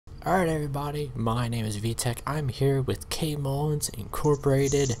Alright everybody, my name is VTech. I'm here with K Mullins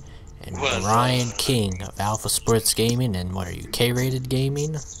Incorporated and Brian King of Alpha Sports Gaming, and what are you, K-Rated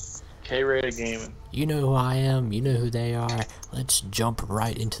Gaming? K-Rated Gaming. You know who I am, you know who they are. Let's jump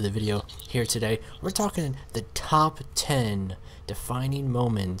right into the video here today. We're talking the top 10 defining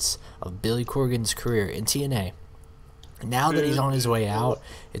moments of Billy Corgan's career in TNA. Now that he's on his way out,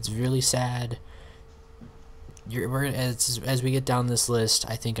 it's really sad. As we get down this list,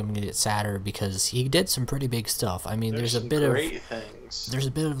 I think I'm gonna get sadder because he did some pretty big stuff. I mean, there's a bit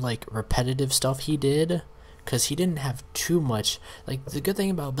of like repetitive stuff he did, because he didn't have too much. Like, the good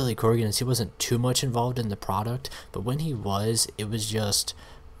thing about Billy Corgan is he wasn't too much involved in the product, but when he was, it was just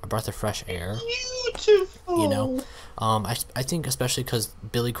a breath of fresh air. Beautiful. You know, I think especially because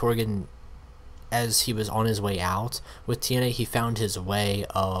Billy Corgan, as he was on his way out with TNA, he found his way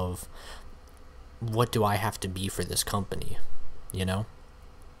of, what do I have to be for this company? You know,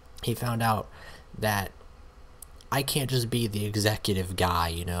 he found out that I can't just be the executive guy,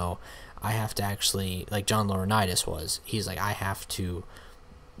 you know, I have to actually, like John Laurinaitis was, he's like, I have to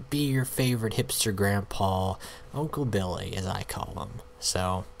be your favorite hipster grandpa, Uncle Billy, as I call him.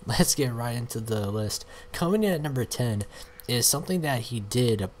 So let's get right into the list. Coming in at number 10 is something that he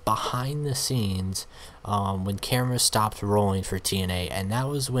did behind the scenes when cameras stopped rolling for TNA, and that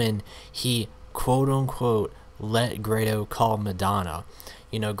was when he quote-unquote let Grado call Madonna.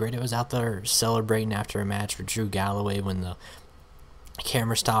 You know, Grado was out there celebrating after a match with Drew Galloway when the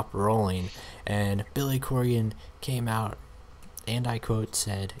camera stopped rolling, and Billy Corgan came out and, I quote,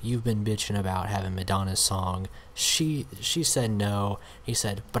 said, "You've been bitching about having Madonna's song." She said no. He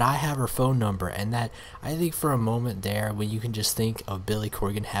said, "But I have her phone number." And that, I think for a moment there, when you can just think of Billy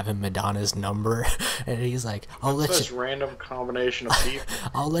Corgan having Madonna's number, and he's like, "I'll let Such you." random combination of people.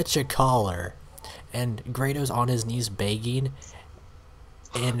 "I'll let you call her." And Grado's on his knees begging,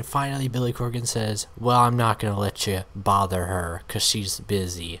 and finally Billy Corgan says, "Well, I'm not gonna let you bother her because she's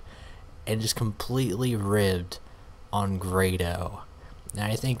busy," and just completely ribbed on Grado. And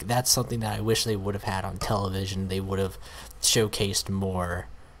I think that's something that I wish they would have had on television. They would have showcased more,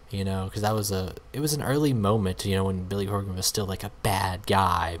 you know, because it was an early moment, you know, when Billy Corgan was still like a bad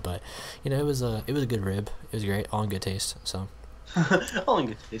guy, but you know, it was a good rib. It was great, all in good taste. So all in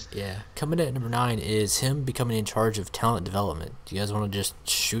good taste. yeah. Coming in at number 9 is him becoming in charge of talent development. Do you guys want to just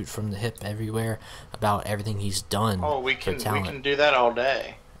shoot from the hip everywhere about everything he's done? Oh, we can do that all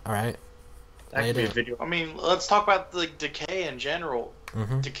day. All right. That could be a video. I mean, let's talk about the Decay in general.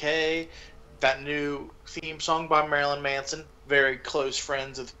 Decay, that new theme song by Marilyn Manson, very close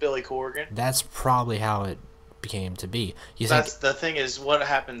friends with Billy Corgan. That's probably how it became to be. That's the thing, is what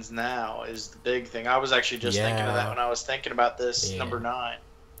happens now is the big thing. I was actually just thinking of that when I was thinking about this. Number 9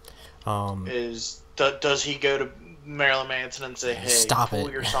 is, does he go to Marilyn Manson and say, "Hey,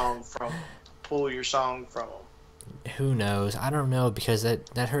 pull your song from him"? Who knows? I don't know, because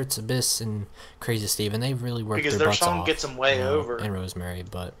that hurts Abyss and Crazy Steve, and they've really worked their butts off. Because their song gets them way over. And Rosemary,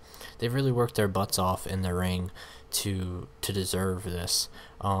 but they've really worked their butts off in the ring to deserve this,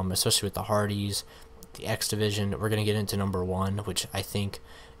 especially with the Hardys, the X Division. We're gonna get into number 1, which I think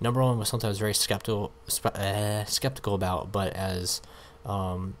number 1 was something I was very skeptical about, but as you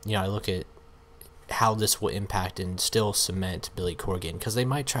know, I look at how this will impact and still cement Billy Corgan, because they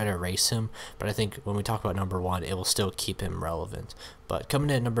might try to erase him, but I think when we talk about number 1, it will still keep him relevant. But coming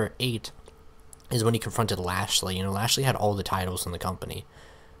in at number 8 is when he confronted Lashley. You know, Lashley had all the titles in the company.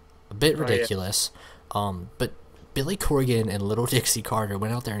 A bit ridiculous, but Billy Corgan and Little Dixie Carter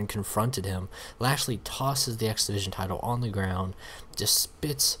went out there and confronted him. Lashley tosses the X Division title on the ground, just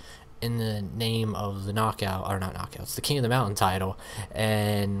spits in the name of the knockout, or not knockouts, the King of the Mountain title,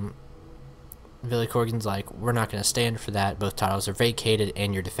 and Billy Corgan's like, "We're not going to stand for that. Both titles are vacated,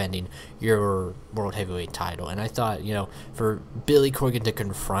 and you're defending your World Heavyweight title." And I thought, you know, for Billy Corgan to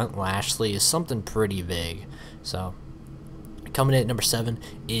confront Lashley is something pretty big. So, coming in at number 7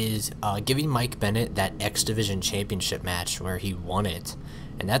 is giving Mike Bennett that X Division Championship match where he won it.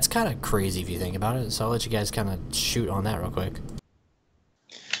 And that's kind of crazy if you think about it. So I'll let you guys kind of shoot on that real quick.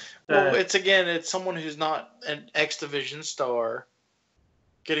 Well, it's someone who's not an X Division star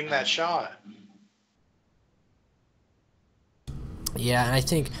getting that shot. Yeah, and I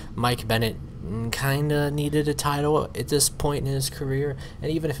think Mike Bennett kind of needed a title at this point in his career,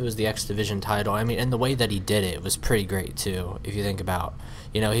 and even if it was the X Division title, I mean, and the way that he did it was pretty great too, if you think about,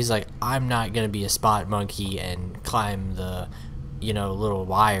 you know, he's like, "I'm not going to be a spot monkey and climb the, you know, little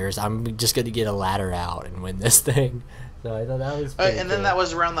wires. I'm just going to get a ladder out and win this thing." So I thought that was pretty cool. Then that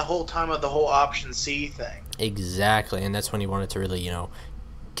was around the whole time of the whole Option C thing. Exactly, and that's when he wanted to really, you know,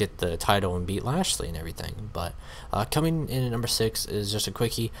 get the title and beat Lashley and everything. But coming in at number 6 is just a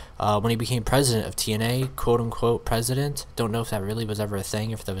quickie. When he became president of TNA, quote-unquote president, don't know if that really was ever a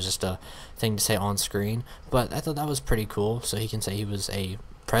thing, if that was just a thing to say on screen, but I thought that was pretty cool, so he can say he was a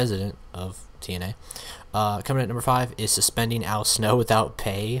president of TNA. Coming at number 5 is suspending Al Snow without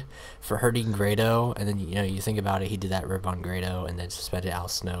pay for hurting Grado, and then you think about it, he did that rip on Grado and then suspended Al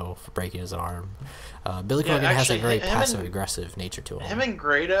Snow for breaking his arm. Billy Corgan has a very passive-aggressive nature to him. Him and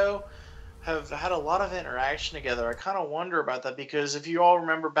Grado have had a lot of interaction together. I kind of wonder about that, because if you all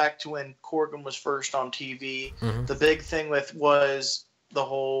remember back to when Corgan was first on TV, the big thing was the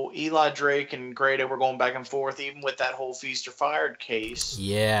whole Eli Drake and Grado were going back and forth, even with that whole Feast or Fired case.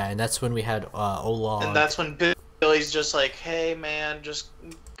 Yeah, and that's when we had Olog. And that's when Billy's just like, hey, man, just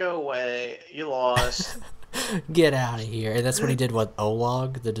go away. You lost. Get out of here. And that's when he did, what,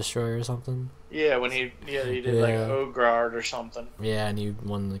 Olog, the Destroyer or something? Yeah, when he did like Ogrard or something. Yeah, and he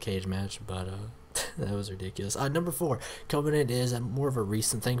won the cage match, but that was ridiculous. Number 4, coming in is more of a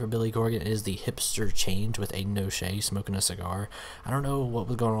recent thing for Billy Corgan, is the hipster change with Aiden O'Shea smoking a cigar. I don't know what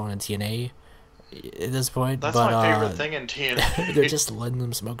was going on in TNA at this point. That's my favorite thing in TNA. They're just letting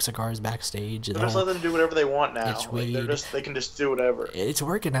them smoke cigars backstage. They're just letting them do whatever they want now. It's weird. They can just do whatever. It's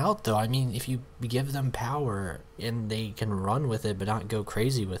working out, though. I mean, if you give them power and they can run with it but not go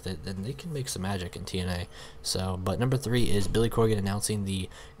crazy with it, then they can make some magic in TNA. So, but number 3 is Billy Corgan announcing the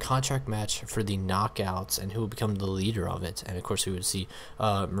contract match for the Knockouts and who will become the leader of it. And, of course, we would see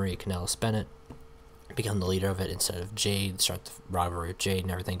Maria Kanellis-Bennett become the leader of it instead of Jade, start the rivalry with Jade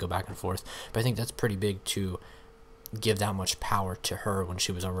and everything, go back and forth. But I think that's pretty big to give that much power to her when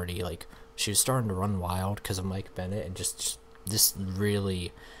she was already, like, she was starting to run wild because of Mike Bennett, and just this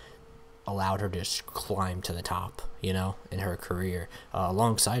really allowed her to just climb to the top, in her career,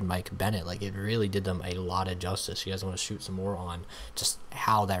 alongside Mike Bennett. Like, it really did them a lot of justice. You guys want to shoot some more on just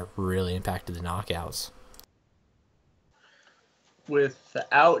how that really impacted the Knockouts?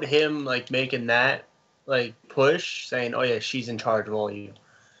 Without him, like, making that push, saying, oh yeah, she's in charge of all you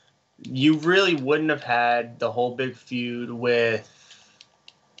really wouldn't have had the whole big feud with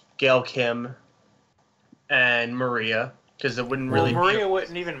Gail Kim and Maria, because it wouldn't really Maria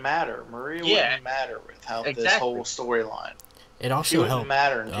wouldn't even matter. Maria wouldn't matter without this whole storyline. It also helped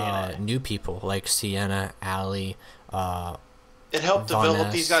matter in TNA. New people like Sienna, Allie, it helped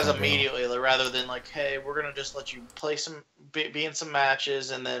develop these guys immediately, rather than like, hey, we're gonna just let you play be in some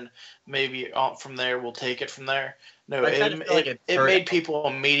matches, and then maybe from there we'll take it from there. No, it made people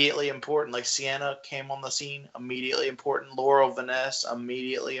immediately important. Like Sienna came on the scene, immediately important. Laurel Vanessa,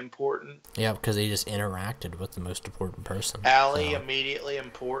 immediately important. Yeah, because they just interacted with the most important person. Allie, immediately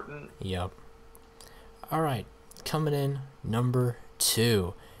important. Yep. All right, coming in number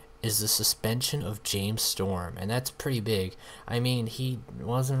 2 is the suspension of James Storm, and that's pretty big. I mean, he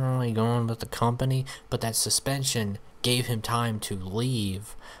wasn't really going with the company, but that suspension gave him time to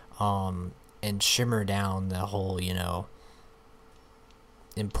leave and shimmer down the whole,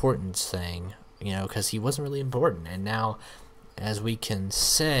 importance thing, because he wasn't really important. And now, as we can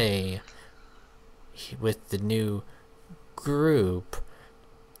say, with the new group,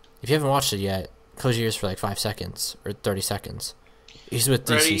 if you haven't watched it yet, close your ears for like 5 seconds or 30 seconds. He's with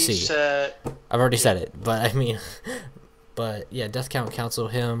DCC. I've already said it, but I mean, yeah, Death Council,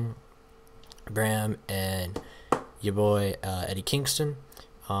 him, Bram, and your boy Eddie Kingston.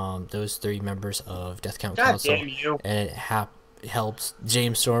 Those 3 members of Death Council, and it helps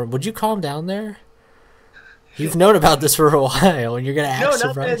James Storm. Would you calm down there? You've known about this for a while, and you're gonna act surprised.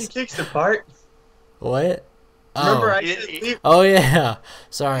 No, not the Eddie Kingston part. What? Remember, oh yeah.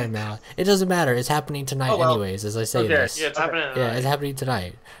 Sorry, Mal. It doesn't matter. It's happening tonight, anyways. As I say this. Yeah, it's happening tonight. Yeah, it's happening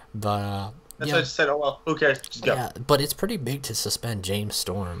tonight. But that's what I just said. Oh well, who cares? Just go. Yeah, but it's pretty big to suspend James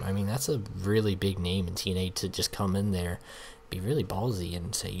Storm. I mean, that's a really big name in TNA to just come in there, be really ballsy,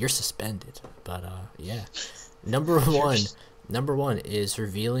 and say you're suspended. But yeah. Number one is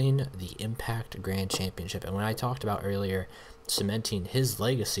revealing the Impact Grand Championship, and when I talked about earlier cementing his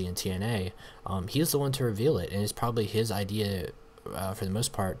legacy in TNA, he's the one to reveal it, and it's probably his idea for the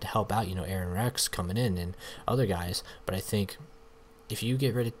most part to help out, Aaron Rex coming in and other guys. But I think if you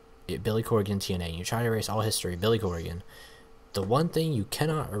get rid of Billy Corgan TNA and you try to erase all history, Billy Corgan, the one thing you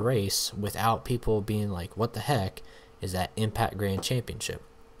cannot erase without people being like, what the heck, is that Impact Grand Championship.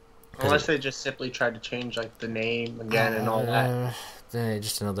 Unless they just simply tried to change like the name again and all that.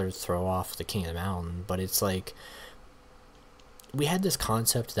 Just another throw off the King of the Mountain. But it's like, we had this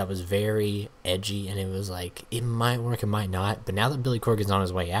concept that was very edgy, and it was like, it might work, it might not. But now that Billy Corgan's on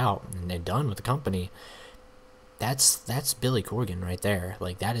his way out and they're done with the company, that's Billy Corgan right there.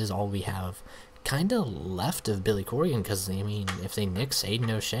 Like, that is all we have kind of left of Billy Corgan, because I mean, if they nix Aiden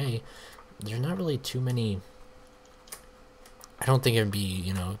O'Shea, there's not really too many. I don't think it'd be,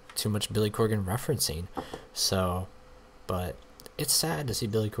 you know, too much Billy Corgan referencing. So, but it's sad to see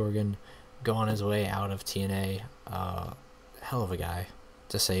Billy Corgan go on his way out of TNA. Hell of a guy,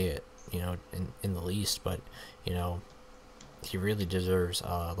 to say it, you know, in the least. But, you know, he really deserves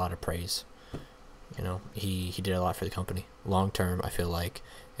a lot of praise. You know, he did a lot for the company long term, I feel like,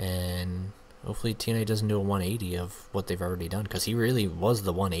 and hopefully TNA doesn't do a 180 of what they've already done, because he really was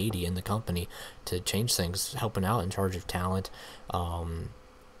the 180 in the company to change things, helping out in charge of talent, you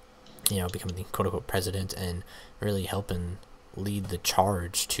know, becoming the quote-unquote president, and really helping lead the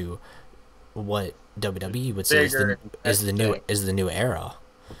charge to what WWE would say is the new era.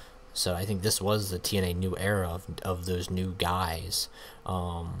 So I think this was the TNA new era of those new guys.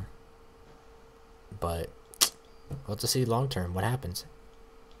 But we'll have to see long term what happens.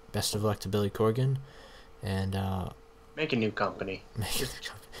 Best of luck to Billy Corgan, and make a new company.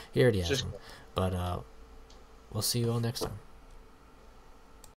 He already has one. But we'll see you all next time.